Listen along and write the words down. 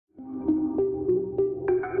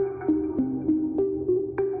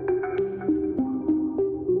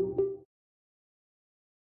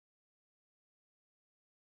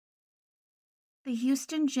The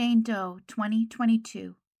Tucson John Doe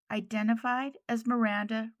 2022, identified as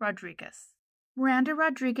Miranda Rodriguez. Miranda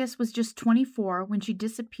Rodriguez was just 24 when she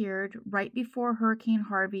disappeared right before Hurricane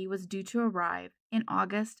Harvey was due to arrive in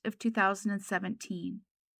August of 2017.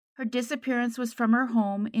 Her disappearance was from her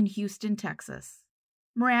home in Houston, Texas.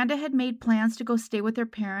 Miranda had made plans to go stay with her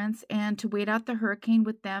parents and to wait out the hurricane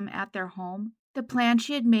with them at their home. The plan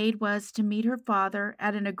she had made was to meet her father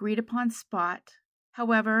at an agreed-upon spot.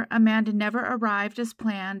 However, Amanda never arrived as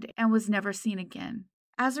planned and was never seen again.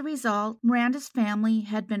 As a result, Miranda's family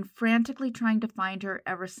had been frantically trying to find her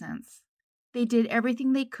ever since. They did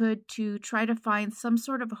everything they could to try to find some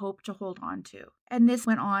sort of hope to hold on to, and this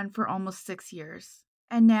went on for almost 6 years.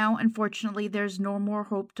 And now, unfortunately, there's no more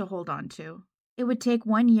hope to hold on to. It would take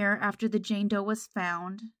 1 year after the John Doe was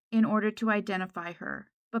found in order to identify her,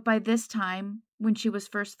 but by this time, when she was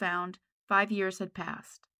first found, 5 years had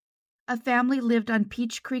passed. A family lived on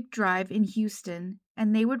Peach Creek Drive in Houston,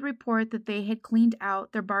 and they would report that they had cleaned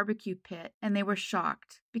out their barbecue pit, and they were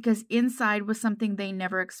shocked because inside was something they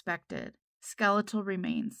never expected: skeletal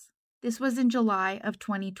remains. This was in July of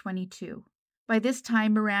 2022. By this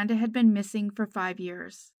time, Miranda had been missing for 5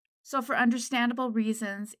 years. So for understandable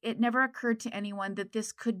reasons, it never occurred to anyone that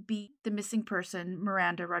this could be the missing person,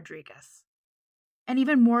 Miranda Rodriguez. And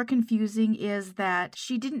even more confusing is that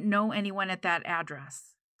she didn't know anyone at that address.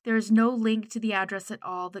 There is no link to the address at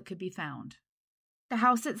all that could be found. The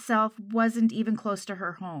house itself wasn't even close to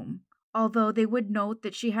her home, although they would note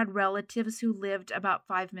that she had relatives who lived about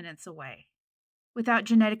 5 minutes away. Without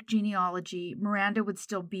genetic genealogy, Miranda would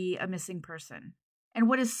still be a missing person. And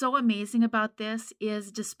what is so amazing about this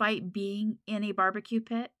is, despite being in a barbecue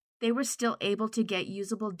pit, they were still able to get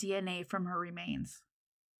usable DNA from her remains.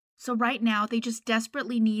 So right now, they just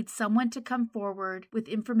desperately need someone to come forward with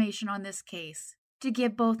information on this case to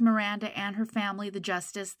give both Miranda and her family the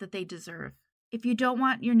justice that they deserve. If you don't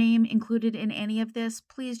want your name included in any of this,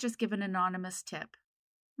 please just give an anonymous tip.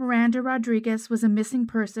 Miranda Rodriguez was a missing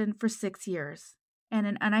person for 6 years, and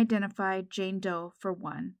an unidentified John Doe for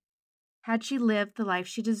 1. Had she lived the life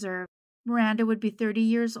she deserved, Miranda would be 30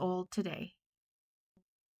 years old today.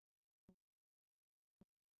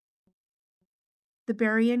 The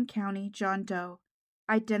Berrien County John Doe,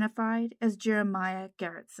 identified as Jeremiah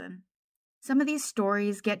Garretson. Some of these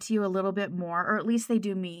stories get to you a little bit more, or at least they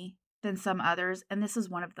do me, than some others, and this is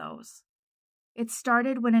one of those. It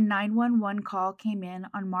started when a 911 call came in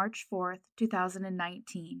on March 4th,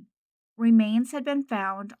 2019. Remains had been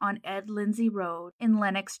found on Ed Lindsay Road in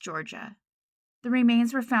Lenox, Georgia. The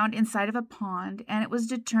remains were found inside of a pond, and it was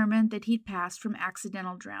determined that he'd passed from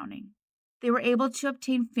accidental drowning. They were able to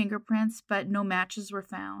obtain fingerprints, but no matches were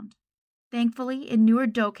found. Thankfully, in newer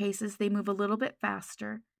Doe cases, they move a little bit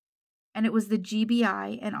faster, and it was the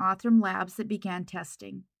GBI and Othram labs that began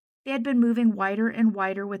testing. They had been moving wider and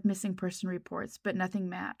wider with missing person reports, but nothing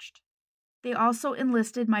matched. They also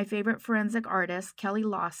enlisted my favorite forensic artist, Kelly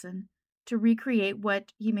Lawson, to recreate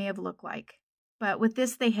what he may have looked like. But with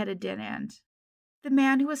this, they had a dead end. The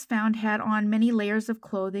man who was found had on many layers of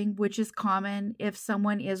clothing, which is common if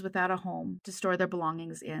someone is without a home to store their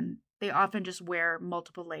belongings in. They often just wear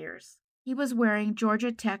multiple layers. He was wearing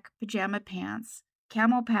Georgia Tech pajama pants,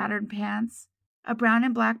 camel pattern pants, a brown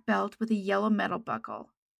and black belt with a yellow metal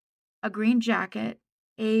buckle, a green jacket,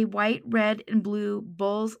 a white, red, and blue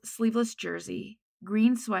Bulls sleeveless jersey,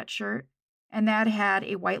 green sweatshirt, and that had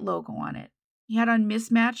a white logo on it. He had on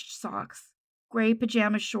mismatched socks, gray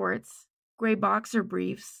pajama shorts, gray boxer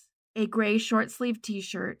briefs, a gray short-sleeved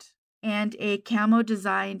t-shirt, and a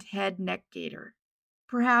camo-designed head neck gaiter.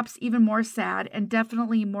 Perhaps even more sad and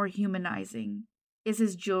definitely more humanizing is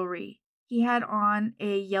his jewelry. He had on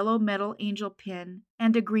a yellow metal angel pin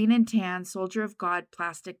and a green and tan Soldier of God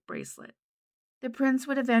plastic bracelet. The prints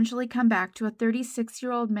would eventually come back to a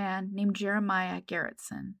 36-year-old man named Jeremiah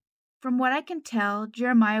Garretson. From what I can tell,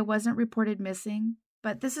 Jeremiah wasn't reported missing,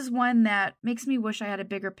 but this is one that makes me wish I had a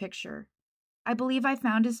bigger picture. I believe I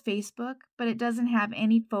found his Facebook, but it doesn't have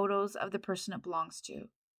any photos of the person it belongs to,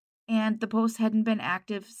 and the post hadn't been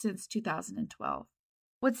active since 2012.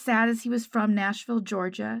 What's sad is he was from Nashville,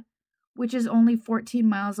 Georgia, which is only 14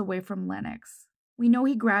 miles away from Lenox. We know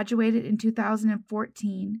he graduated in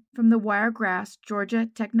 2014 from the Wiregrass, Georgia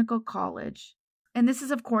Technical College, and this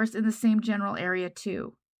is of course in the same general area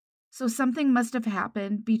too. So something must have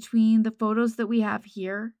happened between the photos that we have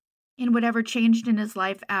here and whatever changed in his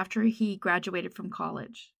life after he graduated from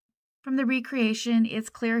college. From the recreation, it's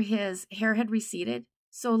clear his hair had receded,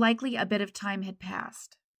 so likely a bit of time had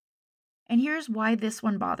passed. And here's why this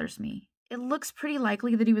one bothers me. It looks pretty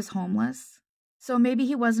likely that he was homeless, so maybe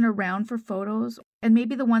he wasn't around for photos, and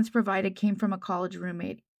maybe the ones provided came from a college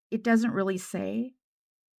roommate. It doesn't really say,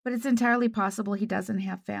 but it's entirely possible he doesn't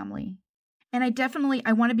have family. And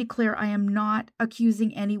I want to be clear, I am not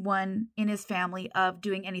accusing anyone in his family of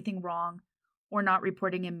doing anything wrong or not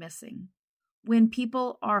reporting him missing. When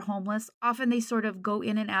people are homeless, often they sort of go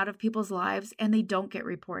in and out of people's lives and they don't get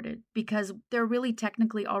reported because they're really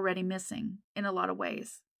technically already missing in a lot of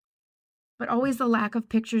ways. But always the lack of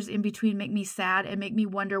pictures in between make me sad and make me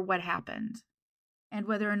wonder what happened and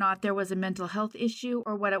whether or not there was a mental health issue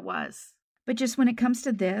or what it was. But just when it comes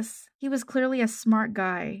to this, he was clearly a smart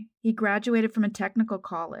guy. He graduated from a technical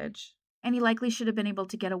college, and he likely should have been able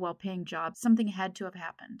to get a well-paying job. Something had to have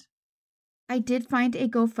happened. I did find a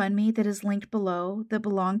GoFundMe that is linked below that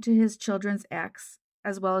belonged to his children's ex,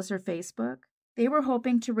 as well as her Facebook. They were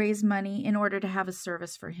hoping to raise money in order to have a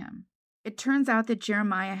service for him. It turns out that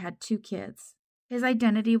Jeremiah had 2 kids. His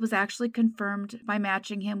identity was actually confirmed by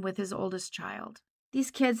matching him with his oldest child.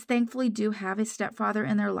 These kids thankfully do have a stepfather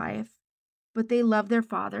in their life, but they love their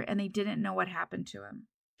father and they didn't know what happened to him.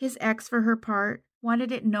 His ex, for her part,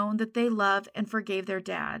 wanted it known that they loved and forgave their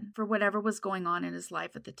dad for whatever was going on in his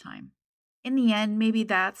life at the time. In the end, maybe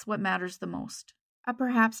that's what matters the most. A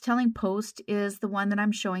perhaps telling post is the one that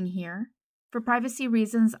I'm showing here. For privacy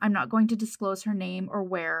reasons, I'm not going to disclose her name or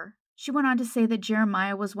where. She went on to say that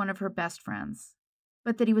Jeremiah was one of her best friends,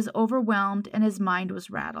 but that he was overwhelmed and his mind was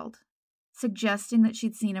rattled, suggesting that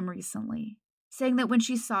she'd seen him recently, saying that when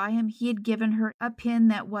she saw him, he had given her a pin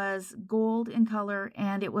that was gold in color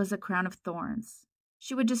and it was a crown of thorns.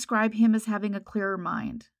 She would describe him as having a clearer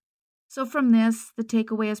mind. So from this, the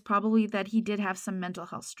takeaway is probably that he did have some mental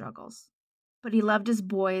health struggles, but he loved his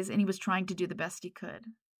boys and he was trying to do the best he could.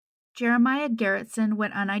 Jeremiah Garretson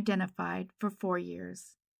went unidentified for 4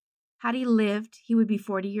 years. Had he lived, he would be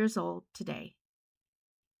 40 years old today.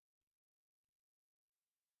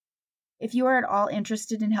 If you are at all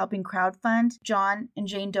interested in helping crowdfund John and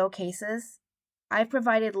Jane Doe cases, I've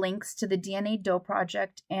provided links to the DNA Doe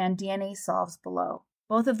Project and DNA Solves below.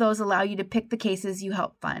 Both of those allow you to pick the cases you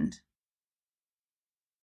help fund.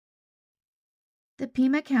 The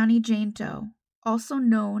Pima County John Doe, also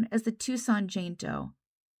known as the Tucson John Doe,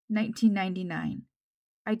 1999,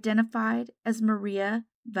 identified as Maria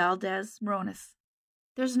Valdez-Morones.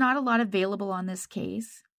 There's not a lot available on this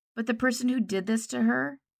case, but the person who did this to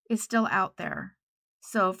her is still out there.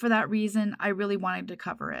 So for that reason, I really wanted to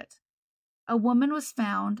cover it. A woman was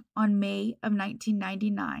found on May of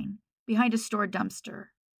 1999 behind a store dumpster,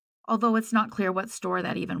 although it's not clear what store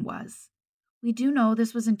that even was. We do know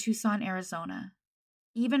this was in Tucson, Arizona.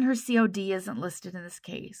 Even her COD isn't listed in this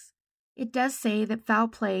case. It does say that foul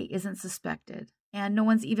play isn't suspected, and no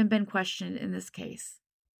one's even been questioned in this case.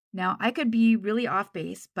 Now, I could be really off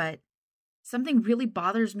base, but something really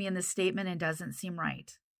bothers me in this statement and doesn't seem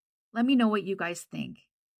right. Let me know what you guys think.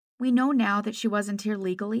 We know now that she wasn't here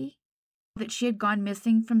legally, that she had gone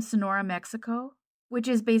missing from Sonora, Mexico, which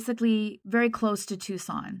is basically very close to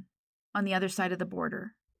Tucson, on the other side of the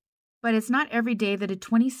border. But it's not every day that a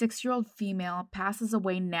 26-year-old female passes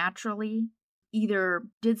away naturally, either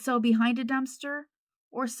did so behind a dumpster,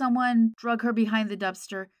 or someone drug her behind the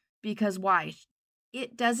dumpster because why?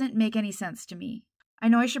 It doesn't make any sense to me. I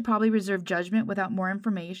know I should probably reserve judgment without more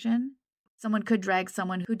information. Someone could drag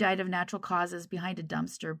someone who died of natural causes behind a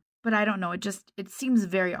dumpster, but I don't know, it seems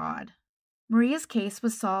very odd. Maria's case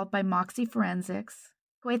was solved by Moxie Forensics,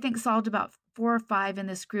 who I think solved about 4 or 5 in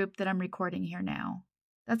this group that I'm recording here now.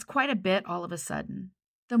 That's quite a bit all of a sudden.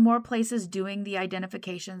 The more places doing the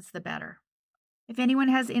identifications, the better. If anyone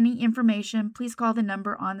has any information, please call the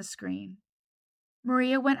number on the screen.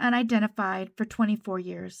 Maria went unidentified for 24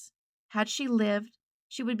 years. Had she lived,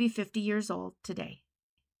 she would be 50 years old today.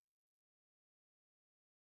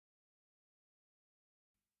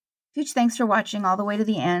 Huge thanks for watching all the way to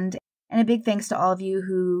the end, and a big thanks to all of you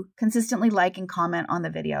who consistently like and comment on the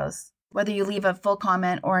videos. Whether you leave a full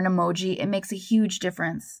comment or an emoji, it makes a huge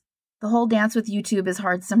difference. The whole dance with YouTube is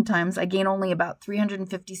hard sometimes. I gain only about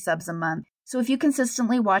 350 subs a month. So if you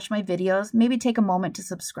consistently watch my videos, maybe take a moment to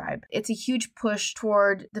subscribe. It's a huge push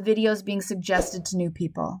toward the videos being suggested to new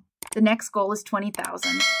people. The next goal is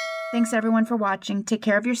 20,000. Thanks everyone for watching. Take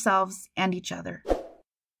care of yourselves and each other.